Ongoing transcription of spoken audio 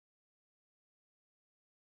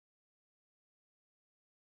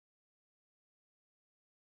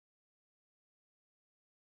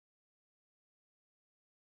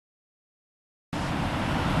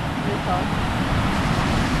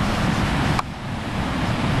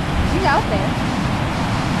up there.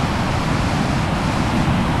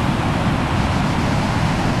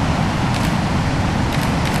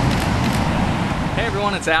 Hey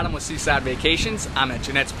everyone, it's Adam with Seaside Vacations. I'm at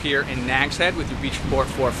Jennette's Pier in Nags Head with your beach report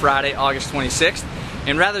for Friday, August 26th.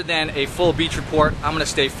 And rather than a full beach report, I'm going to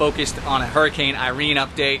stay focused on a Hurricane Irene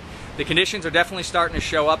update. The conditions are definitely starting to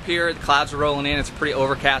show up here. The clouds are rolling in. It's a pretty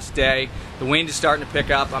overcast day. The wind is starting to pick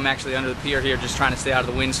up. I'm actually under the pier here just trying to stay out of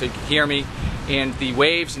the wind so you can hear me. And the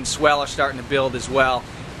waves and swell are starting to build as well.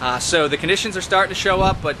 So the conditions are starting to show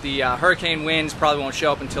up, but the hurricane winds probably won't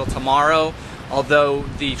show up until tomorrow. Although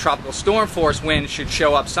the tropical storm force wind should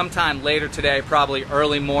show up sometime later today, probably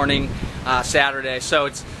early morning Saturday. So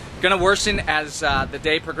it's going to worsen as the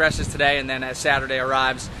day progresses today and then as Saturday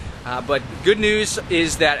arrives. But good news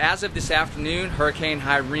is that as of this afternoon, Hurricane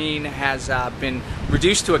Irene has been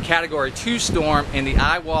reduced to a Category 2 storm and the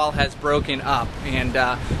eye wall has broken up. And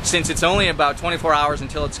since it's only about 24 hours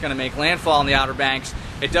until it's going to make landfall in the Outer Banks,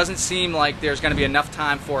 it doesn't seem like there's going to be enough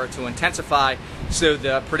time for it to intensify. So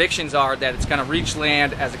the predictions are that it's going to reach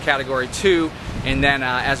land as a Category 2, and then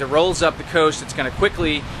as it rolls up the coast, it's going to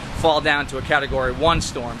quickly fall down to a Category 1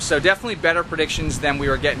 storm. So definitely better predictions than we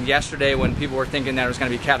were getting yesterday when people were thinking that it was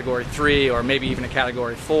going to be Category 3 or maybe even a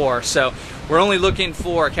Category 4. So we're only looking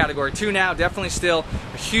for a Category 2 now. Definitely still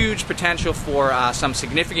a huge potential for some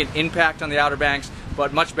significant impact on the Outer Banks,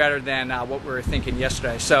 but much better than what we were thinking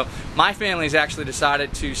yesterday. So my family's actually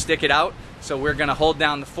decided to stick it out. So we're going to hold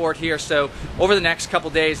down the fort here. So over the next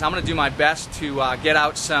couple days, I'm going to do my best to get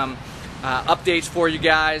out some updates for you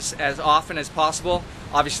guys as often as possible.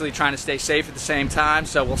 Obviously trying to stay safe at the same time,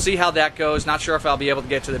 so we'll see how that goes. Not sure if I'll be able to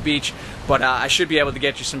get to the beach, but I should be able to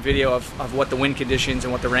get you some video of what the wind conditions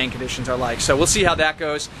and what the rain conditions are like. So we'll see how that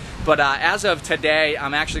goes. But as of today,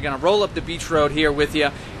 I'm actually going to roll up the beach road here with you,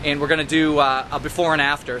 and we're going to do a before and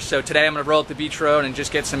after. So today I'm going to roll up the beach road and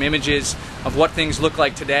just get some images of what things look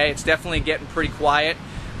like today. It's definitely getting pretty quiet.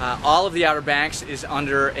 All of the Outer Banks is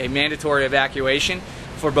under a mandatory evacuation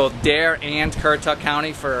for both Dare and Currituck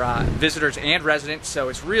County for visitors and residents, so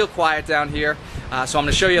it's real quiet down here. So I'm going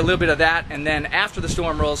to show you a little bit of that, and then after the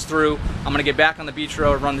storm rolls through, I'm going to get back on the beach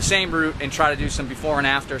road, run the same route, and try to do some before and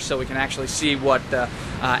after so we can actually see what the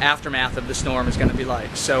aftermath of the storm is going to be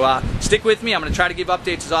like. So stick with me. I'm going to try to give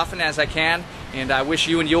updates as often as I can, and I wish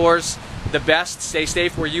you and yours the best. Stay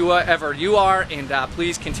safe wherever you are, and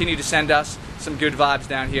please continue to send us some good vibes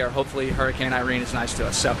down here. Hopefully Hurricane Irene is nice to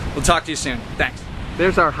us. So we'll talk to you soon. Thanks.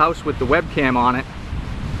 There's our house with the webcam on it.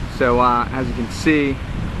 So as you can see,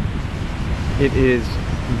 it is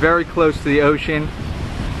very close to the ocean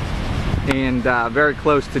and very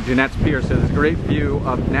close to Jennette's Pier. So there's a great view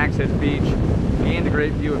of Nags Head Beach and a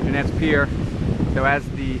great view of Jennette's Pier. So as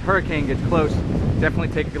the hurricane gets close, definitely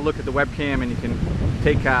take a look at the webcam and you can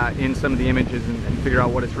take in some of the images and figure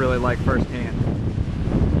out what it's really like firsthand.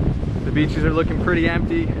 The beaches are looking pretty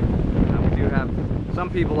empty. We do have some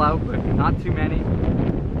people out, but not too many.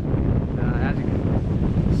 As you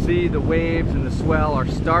can see, the waves and the swell are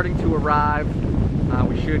starting to arrive.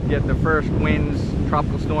 We should get the first winds,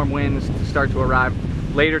 tropical storm winds, to start to arrive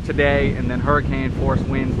later today, and then hurricane force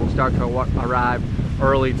winds will start to arrive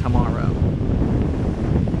early tomorrow.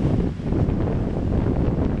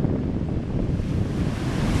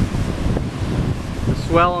 The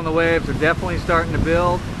swell and the waves are definitely starting to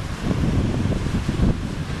build.